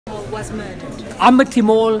was murdered. Ahmed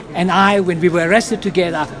Timol and I, when we were arrested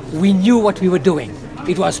together, we knew what we were doing.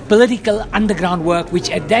 It was political underground work, which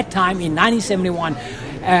at that time in 1971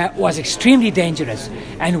 was extremely dangerous.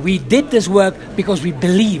 And we did this work because we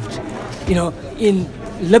believed, in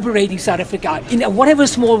liberating South Africa in whatever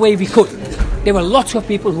small way we could. There were lots of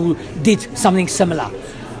people who did something similar.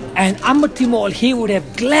 And Ahmed Timol, he would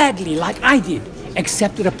have gladly, like I did,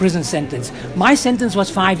 accepted a prison sentence. My sentence was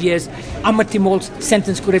 5 years. Ahmed Timol's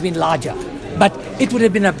sentence could have been larger. But it would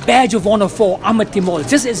have been a badge of honor for Ahmed Timol,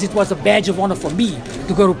 just as it was a badge of honor for me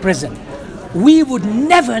to go to prison. We would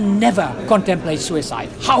never contemplate suicide.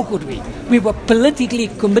 How could we? We were politically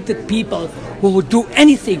committed people who would do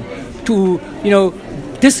anything to,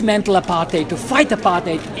 dismantle apartheid, to fight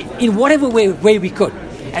apartheid in whatever way we could.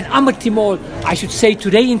 And Ahmed Timol, I should say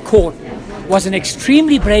today in court, was an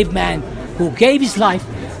extremely brave man who gave his life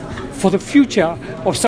for the future of